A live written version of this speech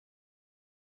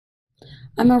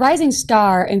I'm a rising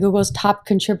star in Google's top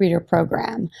contributor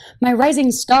program. My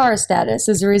rising star status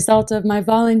is a result of my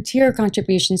volunteer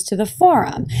contributions to the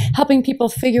forum, helping people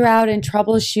figure out and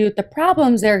troubleshoot the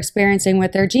problems they're experiencing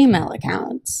with their Gmail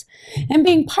accounts. And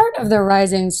being part of the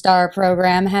Rising Star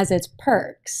program has its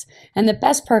perks. And the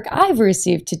best perk I've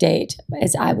received to date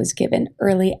is I was given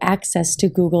early access to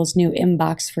Google's new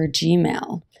inbox for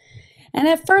Gmail. And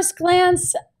at first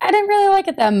glance, I didn't really like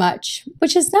it that much,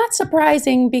 which is not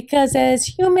surprising because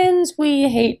as humans, we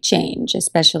hate change,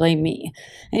 especially me.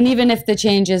 And even if the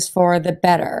change is for the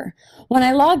better. When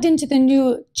I logged into the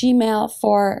new inbox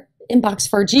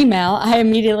for Gmail, I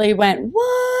immediately went,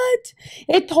 what?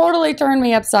 It totally turned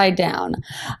me upside down.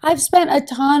 I've spent a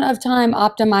ton of time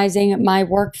optimizing my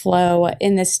workflow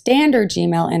in the standard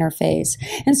Gmail interface,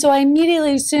 and so I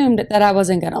immediately assumed that I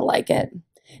wasn't going to like it.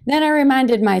 Then I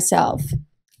reminded myself,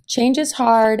 change is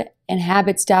hard and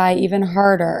habits die even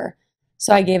harder,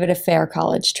 so I gave it a fair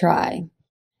college try.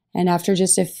 And after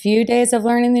just a few days of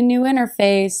learning the new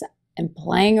interface and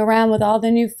playing around with all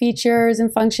the new features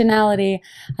and functionality,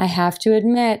 I have to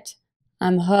admit,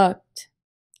 I'm hooked.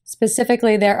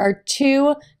 Specifically, there are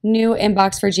 2 new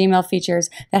Inbox for Gmail features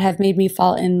that have made me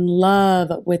fall in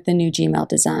love with the new Gmail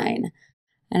design,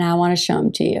 and I want to show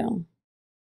them to you.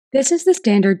 This is the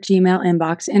standard Gmail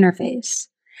inbox interface.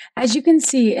 As you can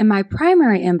see, in my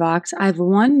primary inbox, I have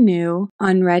 1 new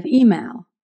unread email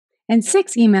and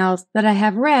 6 emails that I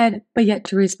have read but yet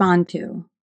to respond to.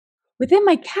 Within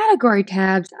my category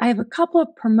tabs, I have a couple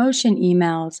of promotion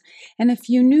emails and a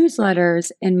few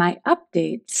newsletters and my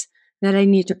updates that I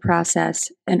need to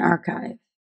process and archive.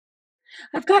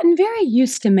 I've gotten very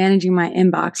used to managing my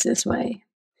inbox this way.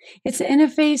 It's the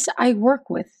interface I work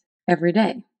with every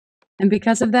day. And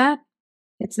because of that,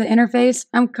 it's the interface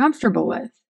I'm comfortable with.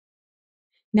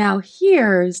 Now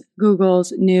here's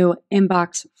Google's new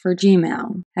inbox for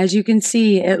Gmail. As you can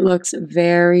see, it looks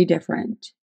very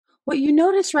different. What you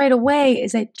notice right away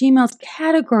is that Gmail's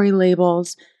category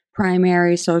labels,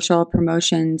 primary, social,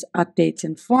 promotions, updates,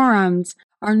 and forums,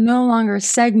 are no longer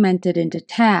segmented into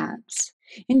tabs.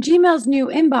 In Gmail's new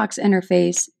inbox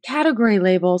interface, category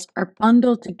labels are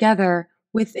bundled together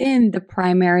within the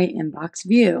primary inbox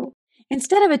view.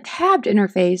 Instead of a tabbed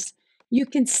interface, you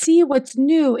can see what's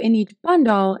new in each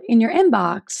bundle in your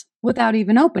inbox without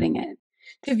even opening it.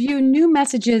 To view new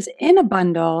messages in a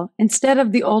bundle, instead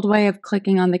of the old way of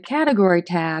clicking on the category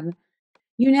tab,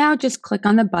 you now just click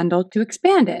on the bundle to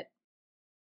expand it.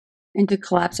 And to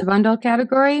collapse a bundle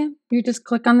category, you just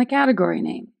click on the category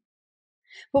name.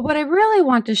 But what I really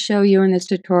want to show you in this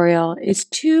tutorial is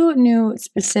 2 new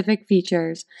specific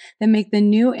features that make the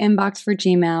new inbox for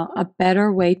Gmail a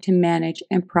better way to manage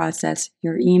and process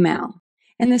your email.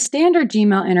 In the standard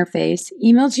Gmail interface,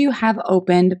 emails you have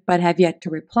opened but have yet to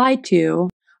reply to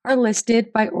are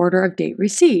listed by order of date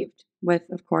received, with,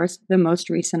 of course, the most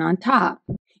recent on top.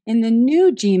 In the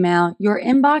new Gmail, your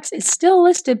inbox is still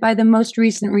listed by the most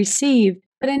recent received,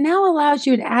 but it now allows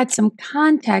you to add some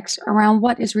context around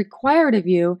what is required of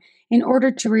you in order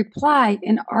to reply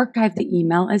and archive the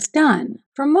email as done.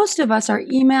 For most of us, our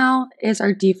email is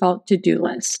our default to-do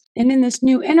list. And in this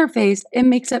new interface, it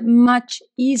makes it much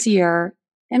easier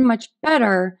and much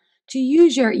better to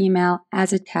use your email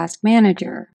as a task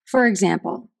manager. For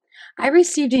example, I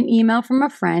received an email from a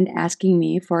friend asking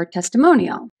me for a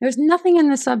testimonial. There's nothing in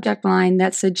the subject line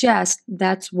that suggests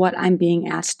that's what I'm being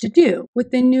asked to do.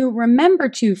 With the new Remember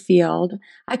To field,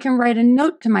 I can write a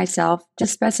note to myself to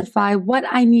specify what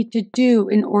I need to do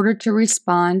in order to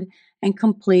respond and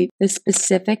complete the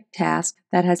specific task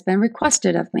that has been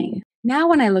requested of me. Now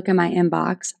when I look at my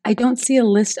inbox, I don't see a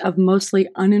list of mostly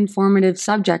uninformative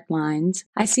subject lines.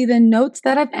 I see the notes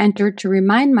that I've entered to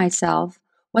remind myself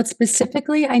what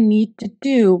specifically I need to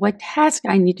do, what task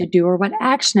I need to do, or what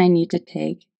action I need to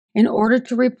take in order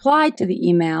to reply to the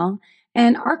email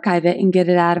and archive it and get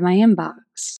it out of my inbox.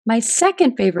 My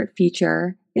second favorite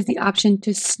feature is the option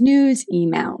to snooze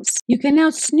emails. You can now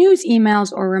snooze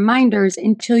emails or reminders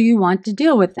until you want to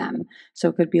deal with them. So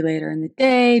it could be later in the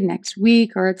day, next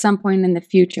week, or at some point in the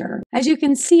future. As you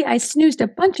can see, I snoozed a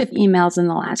bunch of emails in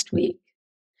the last week.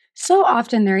 So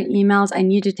often there are emails I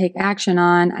need to take action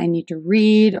on, I need to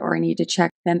read, or I need to check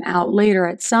them out later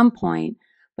at some point,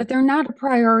 but they're not a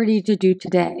priority to do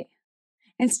today.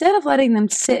 Instead of letting them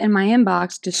sit in my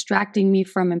inbox, distracting me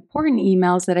from important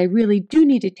emails that I really do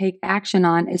need to take action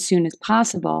on as soon as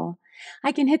possible,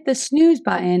 I can hit the snooze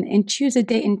button and choose a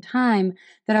date and time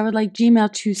that I would like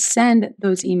Gmail to send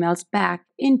those emails back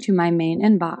into my main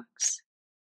inbox.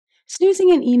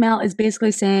 Snoozing an email is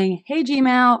basically saying, hey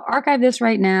Gmail, archive this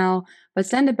right now, but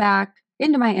send it back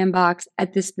into my inbox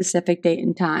at this specific date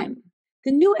and time.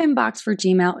 The new inbox for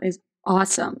Gmail is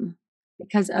awesome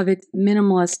because of its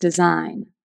minimalist design.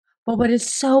 But what is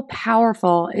so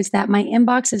powerful is that my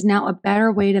inbox is now a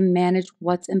better way to manage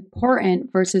what's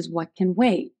important versus what can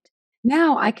wait.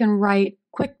 Now I can write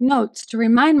quick notes to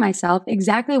remind myself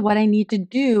exactly what I need to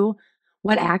do,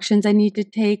 what actions I need to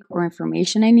take, or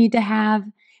information I need to have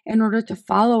in order to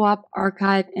follow up,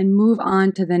 archive, and move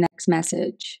on to the next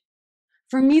message.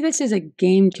 For me, this is a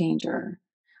game changer.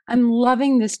 I'm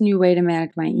loving this new way to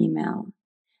manage my email.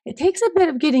 It takes a bit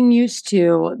of getting used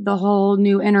to the whole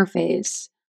new interface,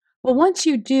 but once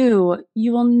you do,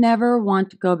 you will never want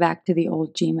to go back to the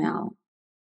old Gmail.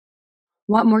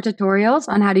 Want more tutorials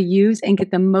on how to use and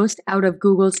get the most out of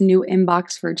Google's new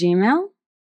inbox for Gmail?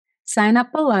 Sign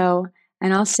up below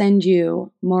and I'll send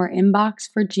you more inbox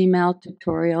for Gmail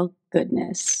tutorial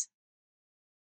goodness.